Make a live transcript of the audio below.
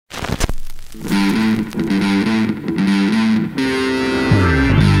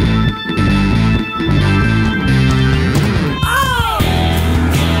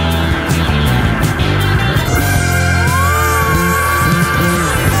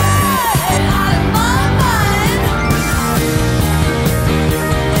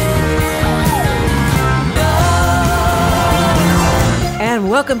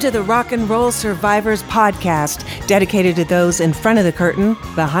Welcome to the Rock and Roll Survivors podcast, dedicated to those in front of the curtain,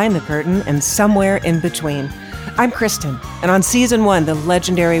 behind the curtain, and somewhere in between. I'm Kristen, and on Season 1, the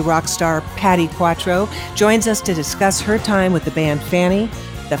legendary rock star Suzi Quatro joins us to discuss her time with the band Fanny,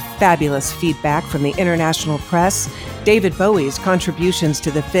 the fabulous feedback from the international press, David Bowie's contributions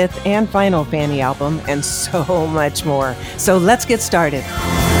to the fifth and final Fanny album, and so much more. So let's get started.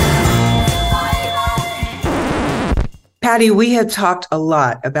 Patty, we had talked a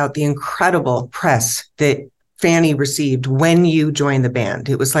lot about the incredible press that Fanny received when you joined the band.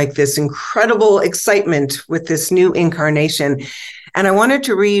 It was like this incredible excitement with this new incarnation. And I wanted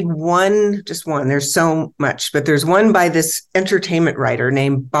to read just one. There's so much, but there's one by this entertainment writer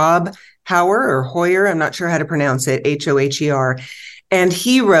named Bob Hoyer. I'm not sure how to pronounce it, Hoher. And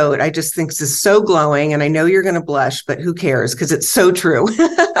he wrote, I just think this is so glowing, and I know you're going to blush, but who cares? Because it's so true.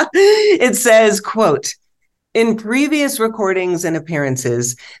 It says, quote, "In previous recordings and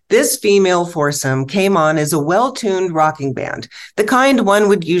appearances, this female foursome came on as a well-tuned rocking band, the kind one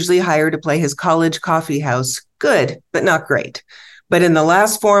would usually hire to play his college coffee house good, but not great. But in the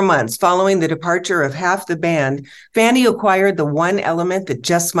last 4 months, following the departure of half the band, Fanny acquired the one element that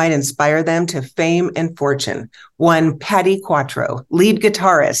just might inspire them to fame and fortune. One Suzi Quatro, lead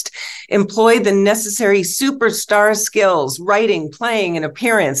guitarist, employed the necessary superstar skills, writing, playing, and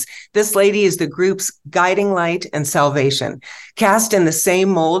appearance. This lady is the group's guiding light and salvation. Cast in the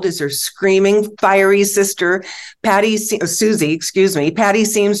same mold as her screaming, fiery sister, Suzi, Patty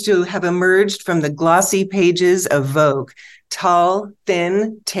seems to have emerged from the glossy pages of Vogue. Tall,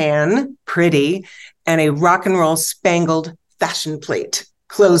 thin, tan, pretty, and a rock and roll spangled fashion plate."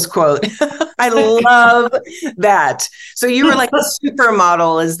 Close quote. I love that. So you were like a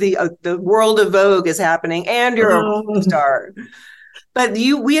supermodel as the world of Vogue is happening, and you're a rock star. But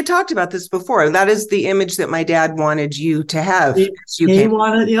we had talked about this before. That is the image that my dad wanted you to have. He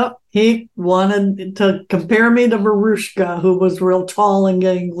wanted to compare me to Verushka, who was real tall and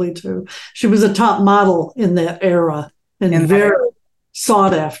gangly too. She was a top model in that era. And very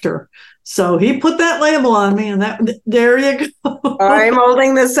sought after. So he put that label on me, and there you go. I'm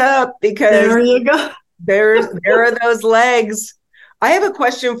holding this up because there you go. There are those legs. I have a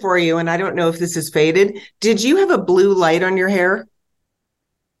question for you, and I don't know if this is faded. Did you have a blue light on your hair?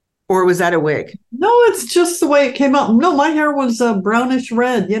 Or was that a wig? No, it's just the way it came out. No, my hair was brownish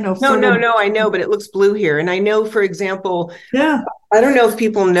red, No, I know, but it looks blue here. And I know, for example, yeah. I don't know if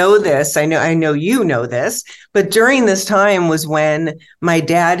people know this. I know you know this, but during this time was when my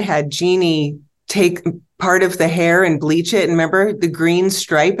dad had Jeannie take part of the hair and bleach it. And remember the green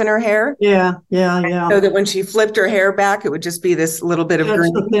stripe in her hair? Yeah. So that when she flipped her hair back, it would just be this little bit of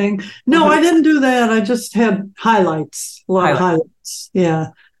green. The thing. No, I didn't do that. I just had highlights, a lot of highlights.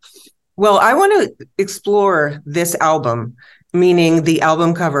 Yeah. Well, I want to explore this album, meaning the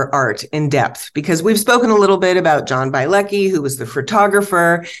album cover art, in depth, because we've spoken a little bit about John Bielecki, who was the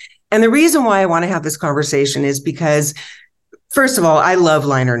photographer. And the reason why I want to have this conversation is because, first of all, I love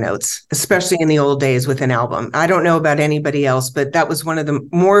liner notes, especially in the old days with an album. I don't know about anybody else, but that was one of the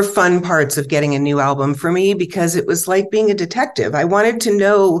more fun parts of getting a new album for me, because it was like being a detective. I wanted to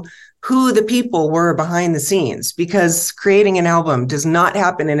know who the people were behind the scenes, because creating an album does not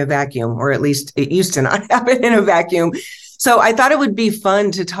happen in a vacuum, or at least it used to not happen in a vacuum. So I thought it would be fun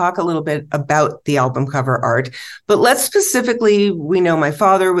to talk a little bit about the album cover art, but let's specifically, we know my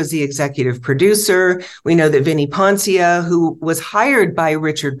father was the executive producer. We know that Vinnie Poncia, who was hired by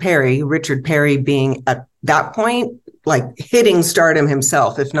Richard Perry being at that point, like hitting stardom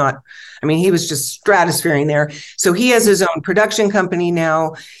himself, if not, he was just stratosphering there. So he has his own production company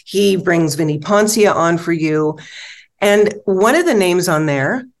now. He brings Vinnie Poncia on for you. And one of the names on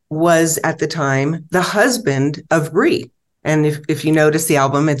there was, at the time, the husband of Brie. And if you notice the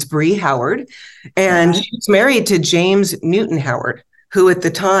album, it's Brie Howard. And she's married to James Newton Howard, who at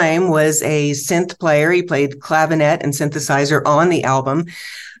the time was a synth player. He played clavinet and synthesizer on the album.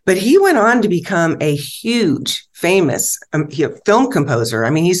 But he went on to become a huge, famous film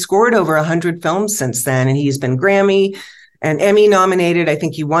composer. He scored over 100 films since then, and he's been Grammy and Emmy nominated. I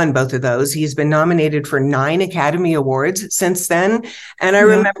think he won both of those. He's been nominated for 9 Academy Awards since then. And I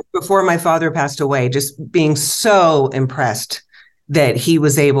remember before my father passed away, just being so impressed that he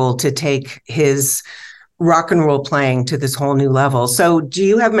was able to take his rock and roll playing to this whole new level. So do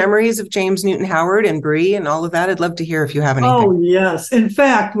you have memories of James Newton Howard and Brie and all of that? I'd love to hear if you have anything. Oh, yes. In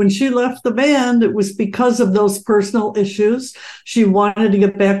fact, when she left the band, it was because of those personal issues. She wanted to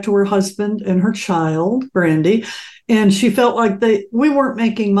get back to her husband and her child, Brandy, and she felt like we weren't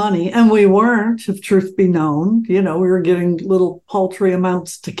making money, and we weren't, if truth be known. We were getting little paltry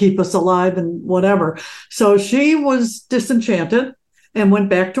amounts to keep us alive and whatever. So she was disenchanted. and went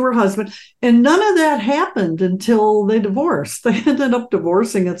back to her husband. And none of that happened until they divorced. They ended up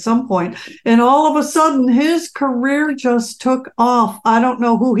divorcing at some point. And all of a sudden, his career just took off. I don't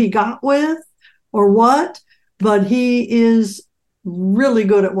know who he got with or what, but he is really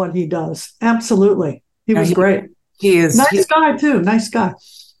good at what he does. Absolutely. He was great. He is. Nice guy, too. Nice guy.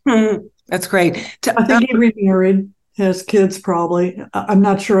 That's great. I think he remarried, has kids probably. I'm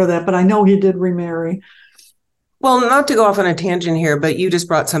not sure of that, but I know he did remarry. Well, not to go off on a tangent here, but you just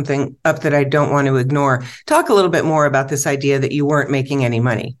brought something up that I don't want to ignore. Talk a little bit more about this idea that you weren't making any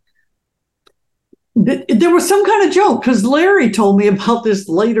money. There was some kind of joke because Larry told me about this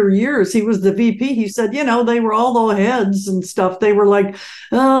later years. He was the VP. He said, they were all the heads and stuff. They were like,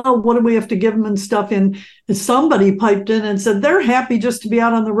 oh, what do we have to give them and stuff? And somebody piped in and said, they're happy just to be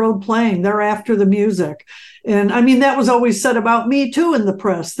out on the road playing. They're after the music. And I mean, that was always said about me too in the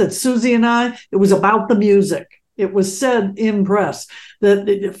press, that Suzi and I, it was about the music. It was said in press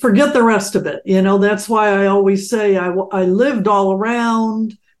that forget the rest of it. That's why I always say I lived all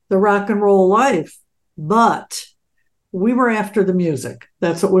around the rock and roll life. But we were after the music.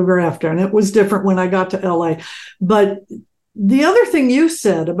 That's what we were after. And it was different when I got to LA. But the other thing you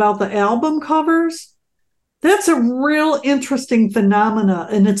said about the album covers, that's a real interesting phenomena,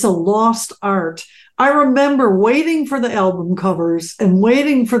 and it's a lost art. I remember waiting for the album covers and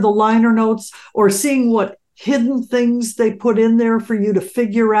waiting for the liner notes or seeing what hidden things they put in there for you to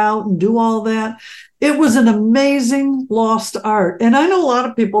figure out and do all that. It was an amazing lost art. And I know a lot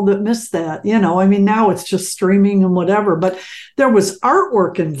of people that miss that. Now it's just streaming and whatever, but there was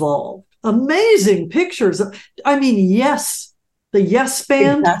artwork involved, amazing pictures. Yes, the Yes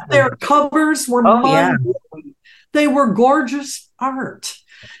Band, exactly. Their covers were mind-blowing. They were gorgeous art.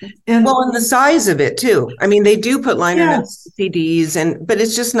 And the size of it too. They do put liner notes, CDs, but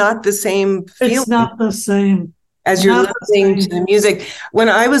it's just not the same feeling. It's not the same as you're listening to the music. When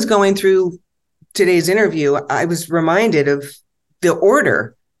I was going through today's interview, I was reminded of the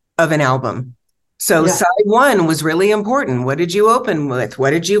order of an album. So side one was really important. What did you open with?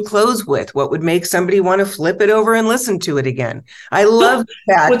 What did you close with? What would make somebody want to flip it over and listen to it again? I love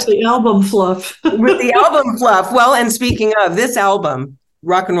that. With the album fluff. With the album fluff. Well, and speaking of this album,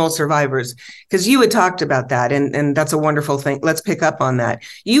 Rock and Roll Survivors, because you had talked about that, and that's a wonderful thing. Let's pick up on that.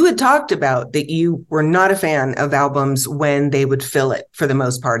 You had talked about that you were not a fan of albums when they would fill it for the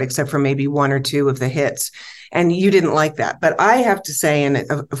most part, except for maybe one or two of the hits, and you didn't like that. But I have to say, and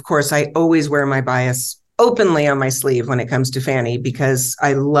of course, I always wear my bias openly on my sleeve when it comes to Fanny, because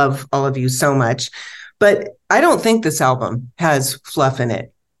I love all of you so much. But I don't think this album has fluff in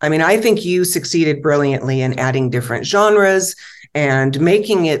it. I think you succeeded brilliantly in adding different genres and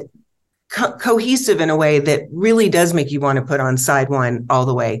making it cohesive in a way that really does make you want to put on side one all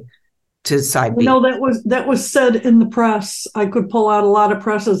the way to side B. That was said in the press. I could pull out a lot of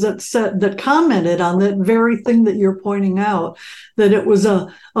presses that commented on that very thing that you're pointing out, that it was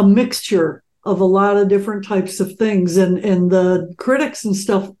a mixture of a lot of different types of things. And the critics and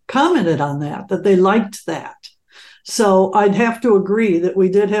stuff commented on that they liked that. So I'd have to agree that we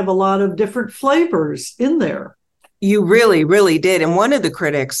did have a lot of different flavors in there. You really, really did. And one of the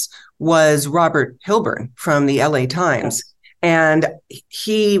critics was Robert Hilburn from the LA Times. And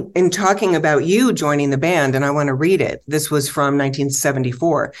he, in talking about you joining the band, and I want to read it. This was from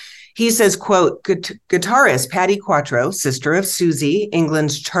 1974. He says, quote, guitarist Suzi Quatro, sister of Suzi,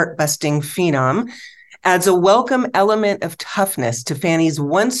 England's chart-busting phenom, adds a welcome element of toughness to Fanny's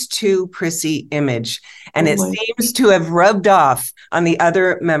once too prissy image, and it seems to have rubbed off on the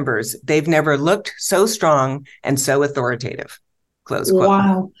other members. They've never looked so strong and so authoritative. Close quote.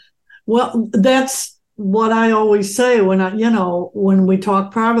 Wow. Well, that's what I always say when we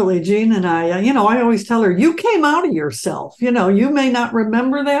talk privately, Jean and I always tell her, you came out of yourself. You may not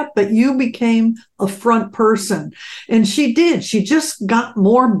remember that, but you became a front person. And she did. She just got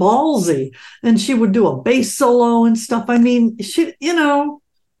more ballsy, and she would do a bass solo and stuff.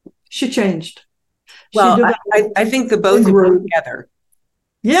 She changed. Well, I think the both of you together.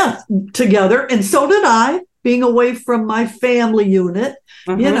 Yeah, together. And so did I. Being away from my family unit,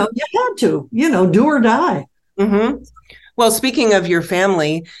 you had to, do or die. Mm-hmm. Well, speaking of your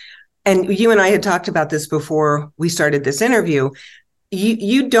family, and you and I had talked about this before we started this interview,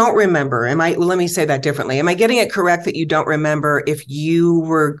 you don't remember. Let me say that differently. Am I getting it correct that you don't remember if you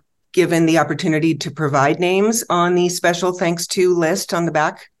were given the opportunity to provide names on the special thanks to list on the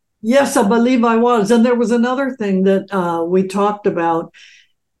back? Yes, I believe I was. And there was another thing that we talked about.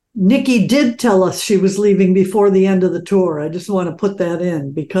 Nikki did tell us she was leaving before the end of the tour. I just want to put that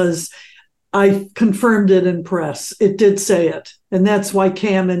in because I confirmed it in press. It did say it. And that's why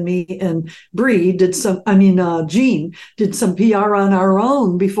Cam and me and Bree did Jean did some PR on our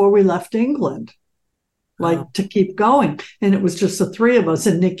own before we left England, like to keep going. And it was just the three of us,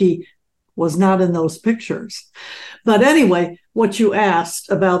 and Nikki was not in those pictures. But anyway, what you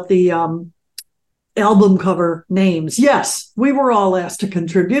asked about the album cover names. Yes, we were all asked to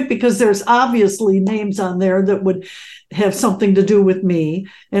contribute because there's obviously names on there that would have something to do with me.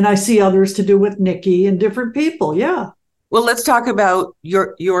 And I see others to do with Nikki and different people. Yeah. Well, let's talk about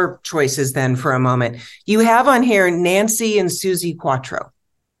your choices then for a moment. You have on here Nancy and Suzi Quatro.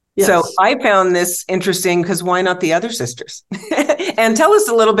 Yes. So I found this interesting because why not the other sisters? And tell us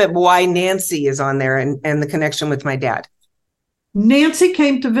a little bit why Nancy is on there and the connection with my dad. Nancy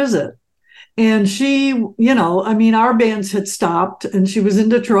came to visit. And she, our bands had stopped and she was in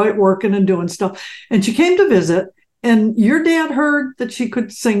Detroit working and doing stuff. And she came to visit, and your dad heard that she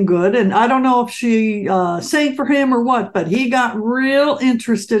could sing good. And I don't know if she sang for him or what, but he got real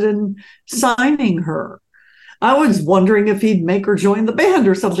interested in signing her. I was wondering if he'd make her join the band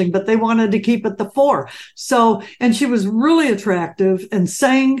or something, but they wanted to keep it the four. So, and she was really attractive and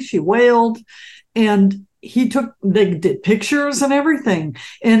sang, she wailed, and they did pictures and everything.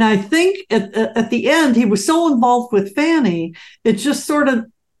 And I think at the end, he was so involved with Fanny, it just sort of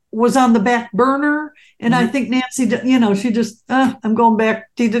was on the back burner. And I think Nancy, she just, I'm going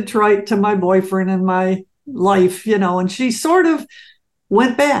back to Detroit to my boyfriend and my life, and she sort of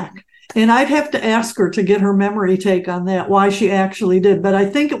went back. And I'd have to ask her to get her memory take on that, why she actually did. But I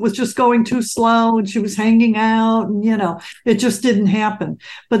think it was just going too slow and she was hanging out and, it just didn't happen.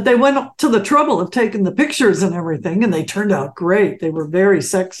 But they went to the trouble of taking the pictures and everything, and they turned out great. They were very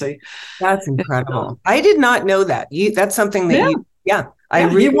sexy. That's incredible. I did not know that. That's something that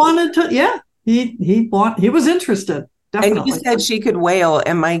he wanted to, he was interested. Definitely. And you said she could wail.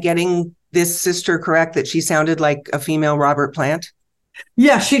 Am I getting this sister correct that she sounded like a female Robert Plant?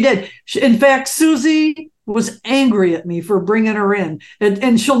 Yeah, she did. In fact, Suzi was angry at me for bringing her in.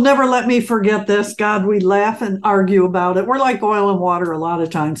 And she'll never let me forget this. God, we laugh and argue about it. We're like oil and water a lot of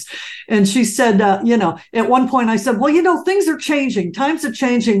times. And she said, at one point I said, well, things are changing. Times are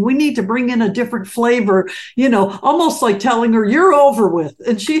changing. We need to bring in a different flavor, almost like telling her you're over with.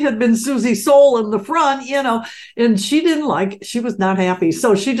 And she had been Suzi Soul in the front, and she was not happy.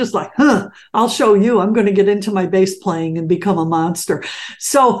 So she just I'll show you. I'm going to get into my bass playing and become a monster.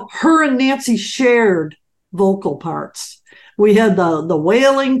 So her and Nancy shared vocal parts. We had the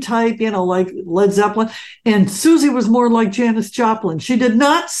wailing type, like Led Zeppelin, and Suzi was more like Janis Joplin. She did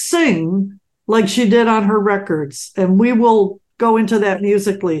not sing like she did on her records, and we will go into that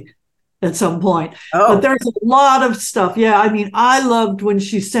musically at some point. But there's a lot of stuff. Yeah, I loved when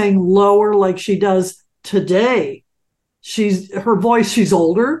she sang lower like she does today. Her voice, she's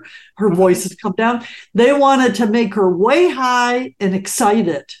older. Her voice has come down. They wanted to make her way high and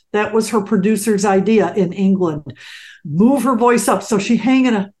excited. That was her producer's idea in England. Move her voice up. So she hung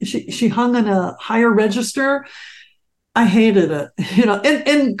in a higher register. I hated it,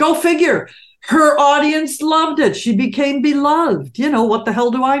 and go figure. Her audience loved it. She became beloved. What the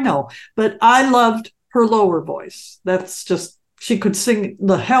hell do I know? But I loved her lower voice. That's just, she could sing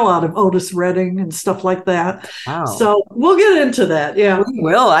the hell out of Otis Redding and stuff like that. Wow. So we'll get into that. Yeah. We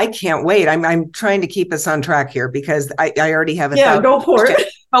will. I can't wait. I'm trying to keep us on track here because I already have go for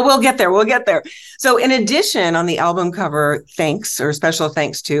it. But we'll get there. We'll get there. So in addition, on the album cover, special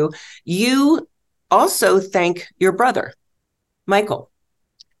thanks to, you also thank your brother, Michael.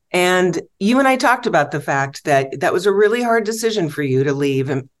 And you and I talked about the fact that was a really hard decision for you to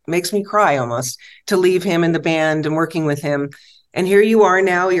leave, and makes me cry almost, to leave him in the band and working with him. And here you are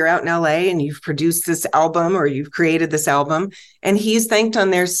now, you're out in LA and you've produced this album, or you've created this album, and he's thanked on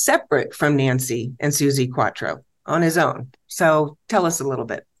there separate from Nancy and Suzi Quatro on his own. So tell us a little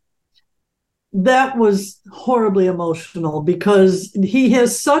bit. That was horribly emotional because he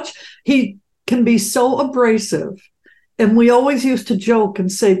can be so abrasive. And we always used to joke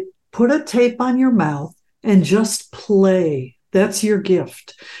and say, put a tape on your mouth and just play. That's your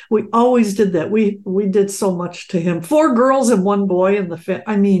gift. We always did that. We did so much to him. 4 girls and 1 boy in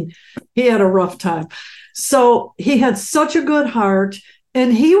the he had a rough time. So he had such a good heart,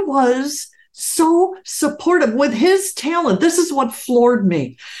 and he was so supportive with his talent. This is what floored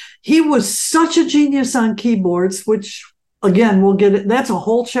me. He was such a genius on keyboards, which again, we'll get it. That's a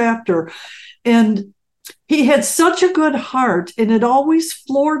whole chapter. And he had such a good heart, and it always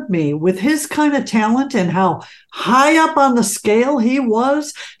floored me with his kind of talent and how high up on the scale he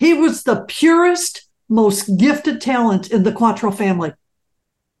was. He was the purest, most gifted talent in the Quatro family,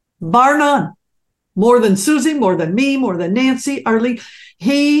 bar none. more than Susie, more than me, more than Nancy, Arlie.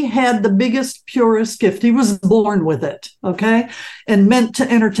 He had the biggest, purest gift. He was born with it, okay, and meant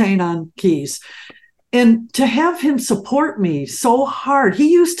to entertain on keys. And to have him support me so hard,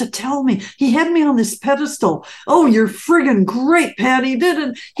 he used to tell me, he had me on this pedestal. Oh, you're friggin' great, Patty did.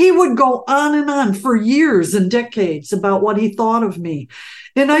 And he would go on and on for years and decades about what he thought of me.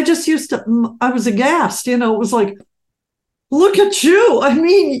 And I just I was aghast, it was like, look at you. I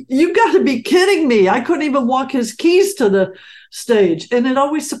mean, you got to be kidding me. I couldn't even walk his keys to the stage. And it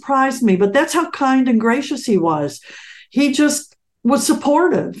always surprised me, but that's how kind and gracious he was. He just was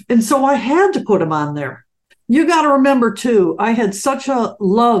supportive. And so I had to put him on there. You got to remember too, I had such a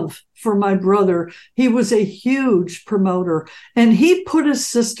love for my brother. He was a huge promoter and he put his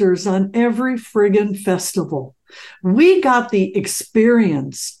sisters on every friggin' festival. We got the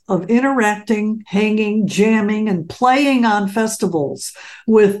experience of interacting, hanging, jamming, and playing on festivals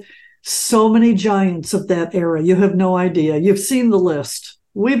with so many giants of that era. You have no idea. You've seen the list.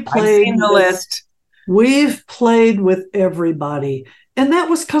 We've seen the list. We've played with everybody. And that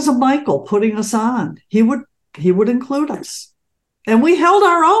was because of Michael putting us on. He would include us. And we held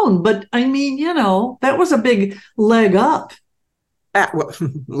our own. But I mean, that was a big leg up. Well,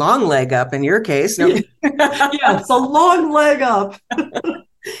 long leg up in your case. No. Yes, a long leg up.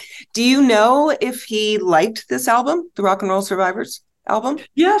 Do you know if he liked this album, the Rock and Roll Survivors album?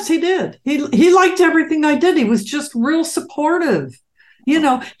 Yes, he did. He liked everything I did. He was just real supportive. He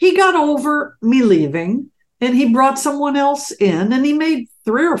got over me leaving and he brought someone else in and he made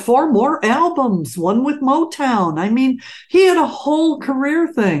 3 or 4 more albums, one with Motown. I mean, he had a whole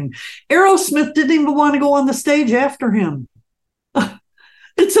career thing. Aerosmith didn't even want to go on the stage after him.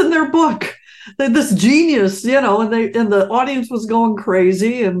 It's in their book. This genius, and the audience was going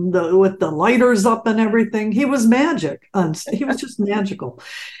crazy and with the lighters up and everything. He was magic. He was just magical.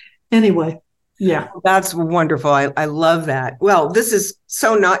 Anyway, yeah. That's wonderful. I love that. Well, this is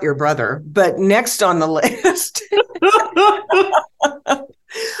so not your brother, but next on the list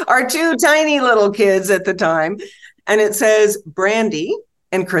are 2 tiny little kids at the time. And it says Brandy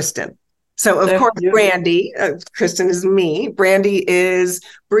and Kristen. So, of course, Brandy, Kristen is me. Brandy is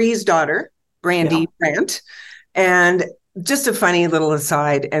Bree's daughter, Brandy Brandt. And just a funny little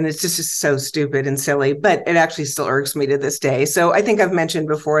aside, and it's just so stupid and silly, but it actually still irks me to this day. So I think I've mentioned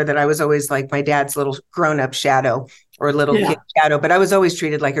before that I was always like my dad's little grown-up shadow or little kid shadow, but I was always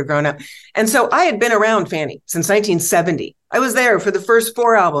treated like a grown-up. And so I had been around Fanny since 1970. I was there for the first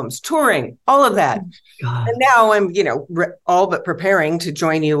 4 albums, touring, all of that. God. And now I'm, all but preparing to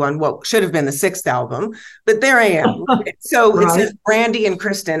join you on what should have been the 6th album, but there I am. So It says Brandy and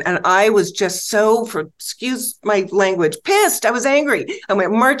Kristen. And I was just so, excuse my language, pissed. I was angry. I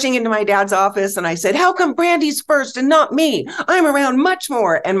went marching into my dad's office and I said, how come Brandy's first and not me? I'm around much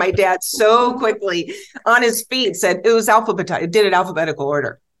more. And my dad so quickly on his feet said it was alphabetized. It did it alphabetical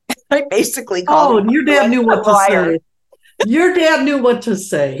order. I basically called him. Your dad knew what to say. Your dad knew what to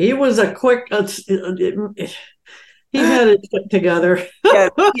say. He was a quick, he had it put together.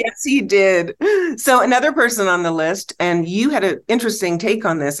 Yes, he did. So another person on the list, and you had an interesting take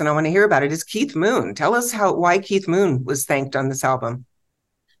on this, and I want to hear about it, is Keith Moon. Tell us why Keith Moon was thanked on this album.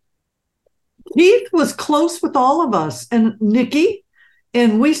 Keith was close with all of us and Nikki,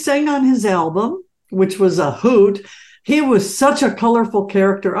 and we sang on his album, which was a hoot. He was such a colorful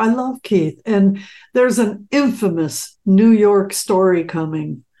character. I love Keith. And there's an infamous New York story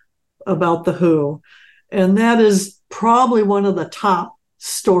coming about The Who. And that is probably one of the top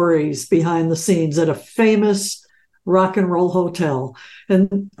stories behind the scenes at a famous rock and roll hotel.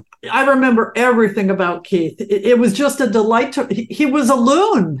 And I remember everything about Keith. It was just a delight he was a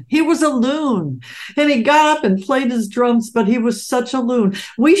loon. He was a loon. And he got up and played his drums, but he was such a loon.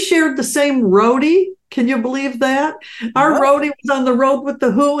 We shared the same roadie. Can you believe that? Our roadie was on the road with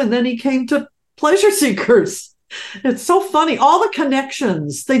The Who, and then he came to Pleasure Seekers. It's so funny. All the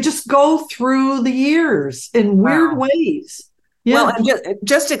connections, they just go through the years in weird ways. Yeah. Well, and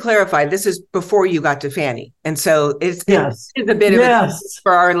just to clarify, this is before you got to Fanny. And so it's a bit of a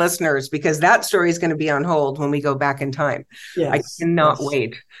for our listeners, because that story is going to be on hold when we go back in time. Yes. I cannot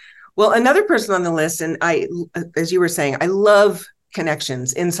wait. Well, another person on the list, and I, as you were saying, I love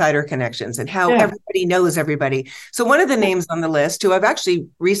connections, insider connections, and how everybody knows everybody. So one of the names on the list, who I've actually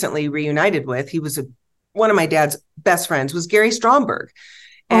recently reunited with, he was one of my dad's best friends, was Gary Stromberg.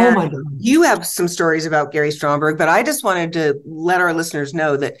 Oh And my God. you have some stories about Gary Stromberg, but I just wanted to let our listeners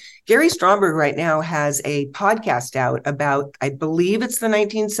know that Gary Stromberg right now has a podcast out about, I believe it's the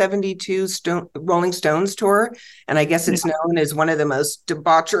 1972 Rolling Stones tour. And I guess it's known as one of the most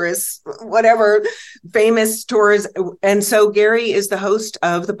debaucherous, whatever, famous tours. And so Gary is the host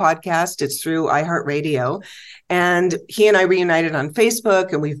of the podcast. It's through iHeartRadio. And he and I reunited on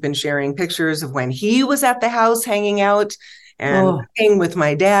Facebook, and we've been sharing pictures of when he was at the house hanging out and with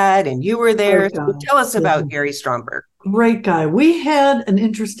my dad, and you were there. So tell us about Gary Stromberg. Great guy. We had an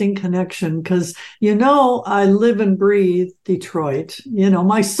interesting connection because, I live and breathe Detroit.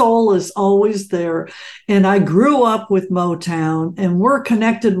 My soul is always there. And I grew up with Motown, and we're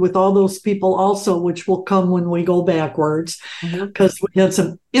connected with all those people also, which will come when we go backwards, because we had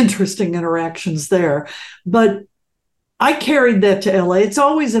some interesting interactions there. But I carried that to LA. It's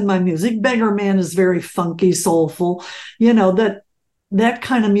always in my music. Beggar Man is very funky, soulful. That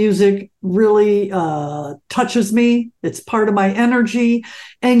kind of music really touches me. It's part of my energy.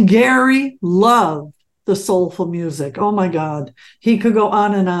 And Gary loved the soulful music. Oh my God. He could go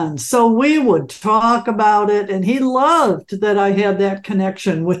on and on. So we would talk about it. And he loved that I had that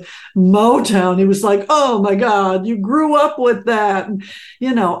connection with Motown. He was like, oh my God, you grew up with that. And,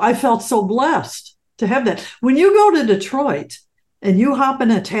 I felt so blessed to have that. When you go to Detroit and you hop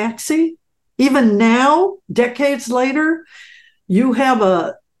in a taxi, even now, decades later, you have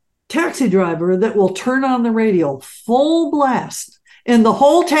a taxi driver that will turn on the radio full blast, and the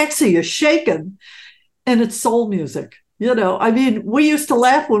whole taxi is shaking, and it's soul music. We used to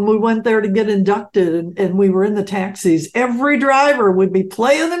laugh when we went there to get inducted, and we were in the taxis. Every driver would be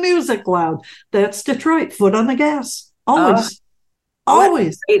playing the music loud. That's Detroit, foot on the gas, always.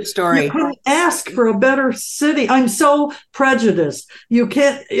 Always. Great story. You couldn't ask for a better city. I'm so prejudiced. You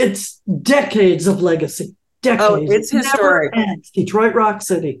can't, it's decades of legacy. Decades. Oh, it's historic. Detroit Rock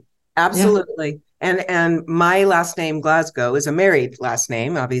City. Absolutely. Yeah. And my last name, Glasgow, is a married last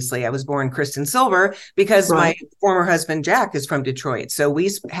name. Obviously, I was born Kristen Silver because my former husband, Jack, is from Detroit. So we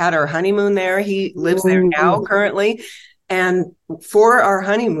had our honeymoon there. He lives there now currently. And for our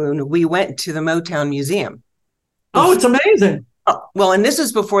honeymoon, we went to the Motown Museum. Oh, it's amazing. Oh, well, and this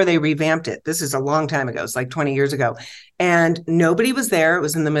is before they revamped it. This is a long time ago. It's like 20 years ago. And nobody was there. It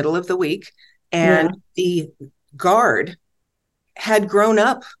was in the middle of the week. And the guard had grown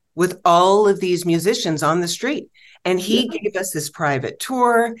up with all of these musicians on the street. And he gave us this private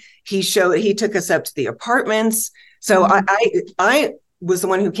tour. He took us up to the apartments. So I was the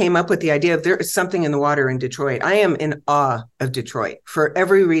one who came up with the idea of there is something in the water in Detroit. I am in awe of Detroit for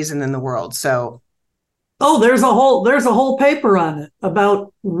every reason in the world. So there's a whole paper on it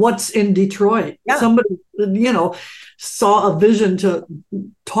about what's in Detroit. Yeah. Somebody, saw a vision to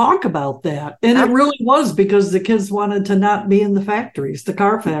talk about that. And it really was because the kids wanted to not be in the factories, the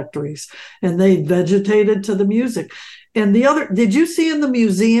car factories, and they vegetated to the music. And did you see in the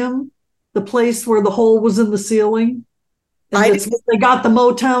museum, the place where the hole was in the ceiling? And they got the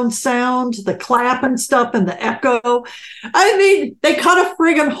Motown sound, the clap and stuff, and the echo. I mean, they cut a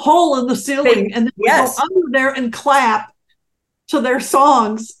friggin' hole in the ceiling and then we go under there and clap to their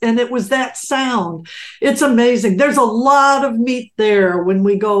songs. And it was that sound. It's amazing. There's a lot of meat there when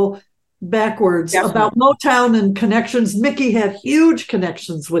we go backwards about Motown and connections. Mickey had huge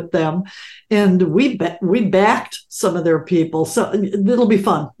connections with them, and we backed some of their people. So it'll be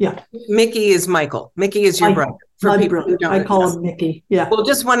fun. Yeah. Mickey is Michael. Mickey is your brother. My brother. I call him Mickey. Yeah. Well,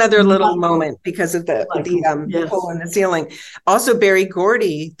 just one other little moment because of the hole in the ceiling. Also, Barry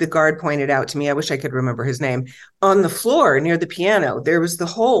Gordy, the guard, pointed out to me, I wish I could remember his name, on the floor near the piano, there was the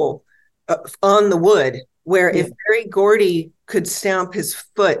hole on the wood where if Barry Gordy could stamp his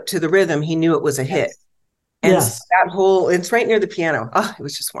foot to the rhythm, he knew it was a hit. And that whole, it's right near the piano. Oh, it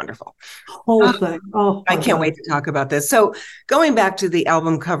was just wonderful. Whole thing. Oh, I can't wait to talk about this. So going back to the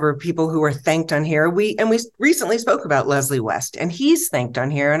album cover, people who are thanked on here, we recently spoke about Leslie West, and he's thanked on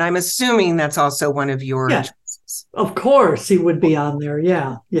here. And I'm assuming that's also one of your choices. Of course he would be on there.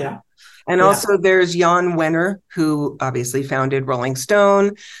 Yeah. Yeah. And also there's Jan Wenner, who obviously founded Rolling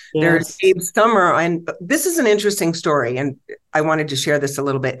Stone. Yes. There's Abe Summer. And this is an interesting story. And I wanted to share this a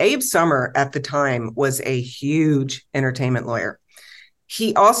little bit. Abe Summer at the time was a huge entertainment lawyer.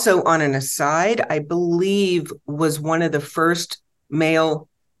 He also, on an aside, I believe was one of the first male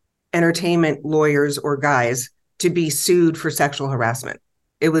entertainment lawyers or guys to be sued for sexual harassment.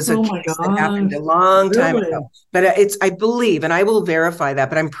 It was a case that happened a long time ago, but I believe, and I will verify that,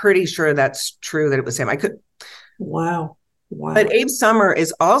 but I'm pretty sure that's true that it was him. Wow. But Abe Summer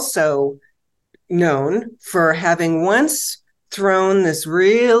is also known for having once thrown this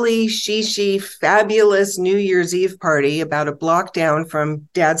really shishi, fabulous New Year's Eve party about a block down from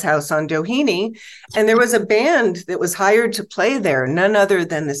Dad's house on Doheny. And there was a band that was hired to play there, none other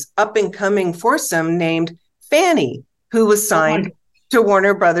than this up and coming foursome named Fanny, who was signed to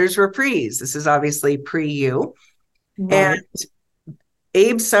Warner Brothers Reprise. This is obviously pre-you. Right. And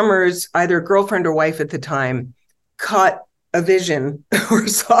Abe Summers, either girlfriend or wife at the time, caught a vision or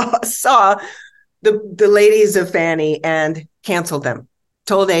saw the ladies of Fanny and canceled them.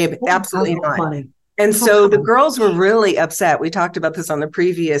 Told Abe, absolutely not. Funny. And so the girls were really upset. We talked about this on the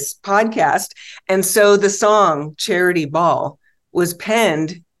previous podcast. And so the song Charity Ball was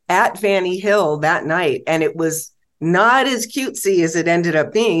penned at Fanny Hill that night. And it was not as cutesy as it ended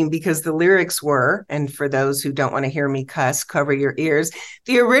up being, because the lyrics were, and for those who don't want to hear me cuss, cover your ears.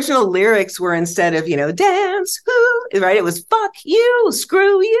 The original lyrics were, instead of, dance, who, right? It was fuck you,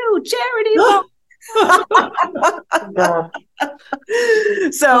 screw you, charity ball.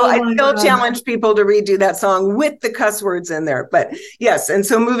 So I still challenge people to redo that song with the cuss words in there. But yes, and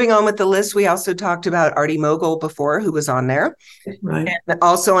so moving on with the list, we also talked about Artie Mogul before, who was on there. Right. And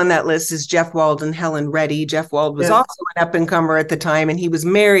also on that list is Jeff Wald and Helen Reddy. Jeff Wald was also an up-and-comer at the time, and he was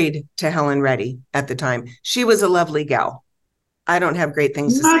married to Helen Reddy at the time. She was a lovely gal. I don't have great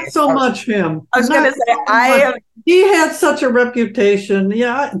things to say. Not so much him. I was going to say, he had such a reputation.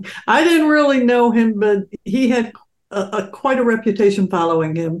 Yeah, I didn't really know him, but he had quite a reputation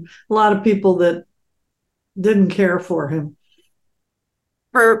following him. A lot of people that didn't care for him.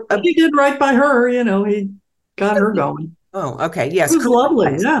 He did right by her, he got her going. Oh, okay. Yes. It was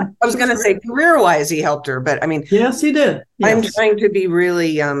lovely. Yeah. I was going to say career-wise, he helped her, but I mean. Yes, he did. Yes. I'm trying to be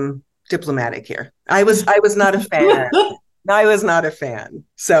really diplomatic here. I was not a fan. I was not a fan.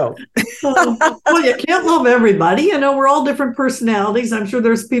 So, well, you can't love everybody. We're all different personalities. I'm sure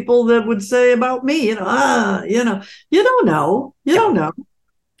there's people that would say about me, you don't know. You don't know.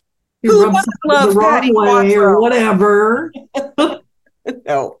 You Who doesn't love Patty Quatro or whatever.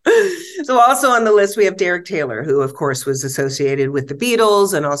 No. So also on the list, we have Derek Taylor, who of course was associated with the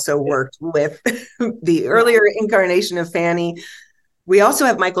Beatles and also worked with the earlier incarnation of Fanny. We also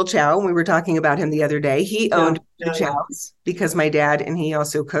have Michael Chow. We were talking about him the other day. He owned Chow's because my dad and he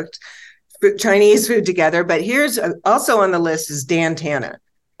also cooked Chinese food together. But here's also on the list is Dan Tana.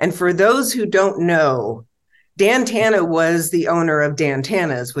 And for those who don't know, Dan Tana was the owner of Dan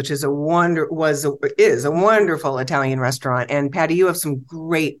Tana's, which is a wonderful Italian restaurant. And Patty, you have some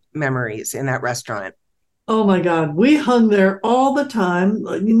great memories in that restaurant. Oh my God, we hung there all the time.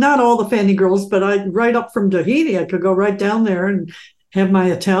 Not all the Fanny girls, but right up from Doheny, I could go right down there and have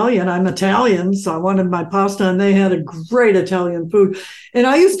my Italian. I'm Italian, so I wanted my pasta, and they had a great Italian food. And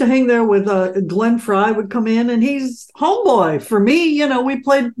I used to hang there with Glenn Fry would come in, and he's homeboy for me. We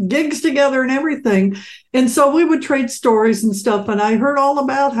played gigs together and everything. And so we would trade stories and stuff. And I heard all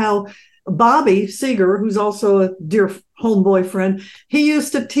about how Bobby Seeger, who's also a dear homeboy friend, he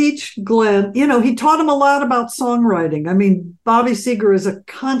used to teach Glenn, he taught him a lot about songwriting. I mean, Bobby Seeger is a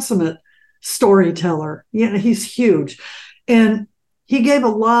consummate storyteller. He's huge. And he gave a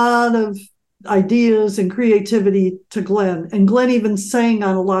lot of ideas and creativity to Glenn. And Glenn even sang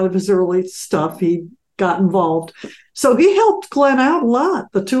on a lot of his early stuff. He got involved. So he helped Glenn out a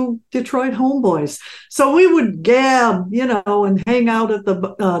lot, the two Detroit homeboys. So we would gab, and hang out at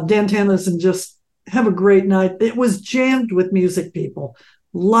the Dan Tana's and just have a great night. It was jammed with music people,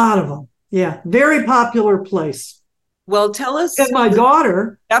 a lot of them. Yeah, very popular place. Well, tell us. And my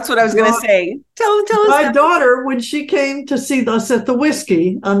daughter. That's what I was going to say. Tell us. My daughter, when she came to see us at the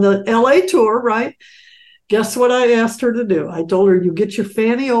Whiskey on the LA tour, right? Guess what I asked her to do? I told her, you get your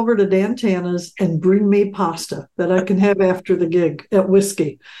Fanny over to Dan Tana's and bring me pasta that I can have after the gig at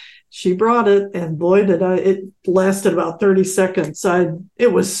Whiskey. She brought it, and boy, it lasted about 30 seconds.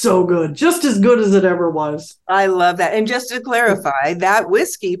 It was so good, just as good as it ever was. I love that. And just to clarify, that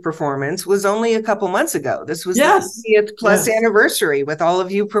Whiskey performance was only a couple months ago. This was the 50th plus anniversary with all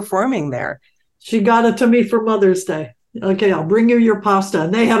of you performing there. She got it to me for Mother's Day. Okay, I'll bring you your pasta.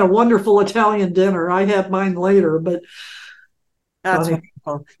 And they had a wonderful Italian dinner. I had mine later, but. That's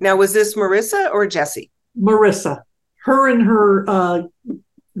wonderful. Now, was this Marissa or Jessie? Marissa. Her and her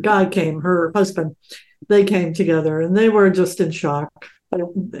guy came, her husband. They came together, and they were just in shock.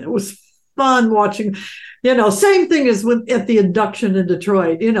 It was fun watching, same thing as at the induction in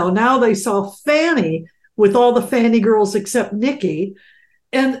Detroit. Now they saw Fanny with all the Fanny girls except Nikki.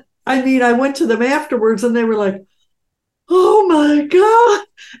 And I mean, I went to them afterwards, and they were like, oh my God.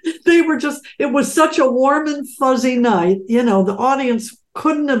 It was such a warm and fuzzy night. The audience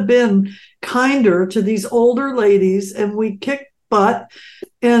couldn't have been kinder to these older ladies, and we kicked butt.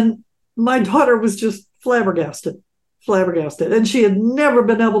 And my daughter was just flabbergasted. flabbergasted. And she had never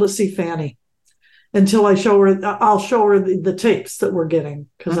been able to see Fanny until I'll show her the tapes that we're getting,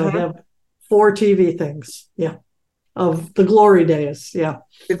 because I have 4 TV things. Yeah. Of the glory days. Yeah.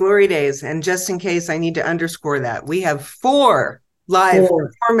 The glory days. And just in case, I need to underscore that we have 4 live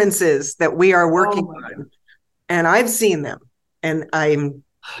performances that we are working on. And I've seen them. And I'm,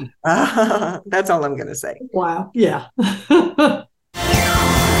 that's all I'm going to say. Wow. Yeah.